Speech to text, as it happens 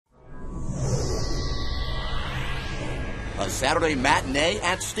A Saturday matinee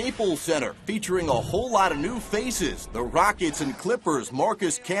at Staples Center featuring a whole lot of new faces. The Rockets and Clippers.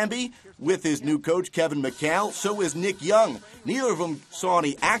 Marcus Camby with his new coach, Kevin McHale. So is Nick Young. Neither of them saw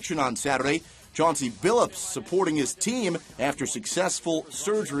any action on Saturday. Chauncey Billups supporting his team after successful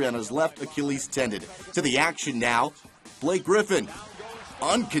surgery on his left Achilles tendon. To the action now, Blake Griffin.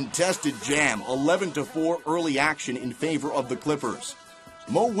 Uncontested jam, 11-4 early action in favor of the Clippers.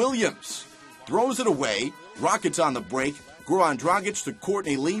 Mo Williams throws it away. Rockets on the break. Goran Dragic to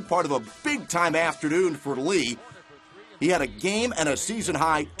Courtney Lee, part of a big-time afternoon for Lee. He had a game and a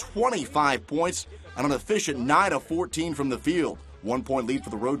season-high 25 points and an efficient 9 of 14 from the field. 1 point lead for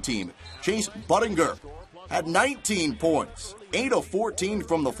the road team. Chase Budinger had 19 points, 8 of 14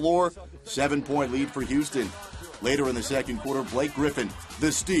 from the floor, 7 point lead for Houston. Later in the second quarter, Blake Griffin,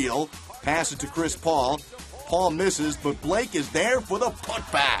 the steal, passes to Chris Paul. Paul misses, but Blake is there for the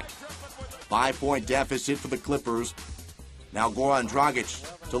putback. 5 point deficit for the Clippers. Now Goran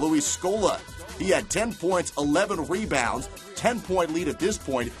Dragic to Luis Scola. He had 10 points, 11 rebounds, 10 point lead at this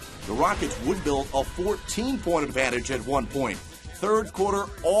point. The Rockets would build a 14 point advantage at 1 point. Third quarter,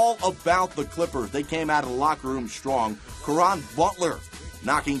 all about the Clippers. They came out of the locker room strong. Caron Butler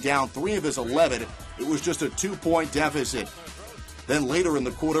knocking down 3 of his 11. It was just a 2 point deficit. Then later in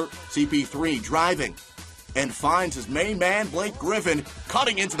the quarter, CP3 driving and finds his main man, Blake Griffin,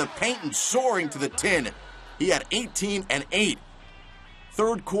 cutting into the paint and soaring to the tin. He had 18 and 8.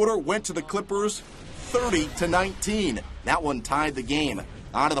 Third quarter went to the Clippers 30-19. That one tied the game.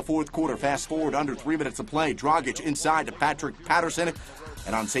 On to the fourth quarter. Fast forward under 3 minutes of play. Dragic inside to Patrick Patterson.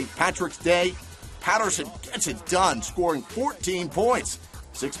 And on St. Patrick's Day, Patterson gets it done, scoring 14 points.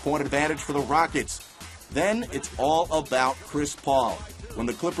 6 point advantage for the Rockets. Then it's all about Chris Paul. When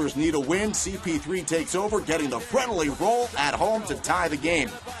the Clippers need a win, CP3 takes over, getting the friendly roll at home to tie the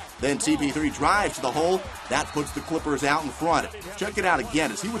game. Then CP3 drives to the hole. That puts the Clippers out in front. Check it out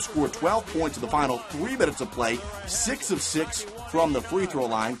again, as he would score 12 points in the final 3 minutes of play, 6 of 6 from the free throw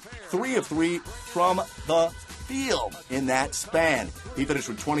line, 3 of 3 from the field in that span. He finished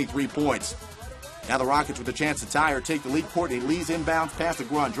with 23 points. Now the Rockets with a chance to tie or take the lead. Courtney Lee's inbounds pass to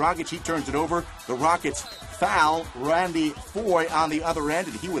Goran Dragic. He turns it over. The Rockets foul Randy Foye on the other end,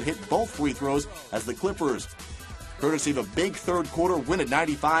 and he would hit both free throws as the Clippers, courtesy of a big third quarter win at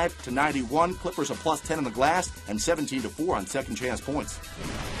 95-91. Clippers a plus 10 on the glass and 17-4 on second chance points.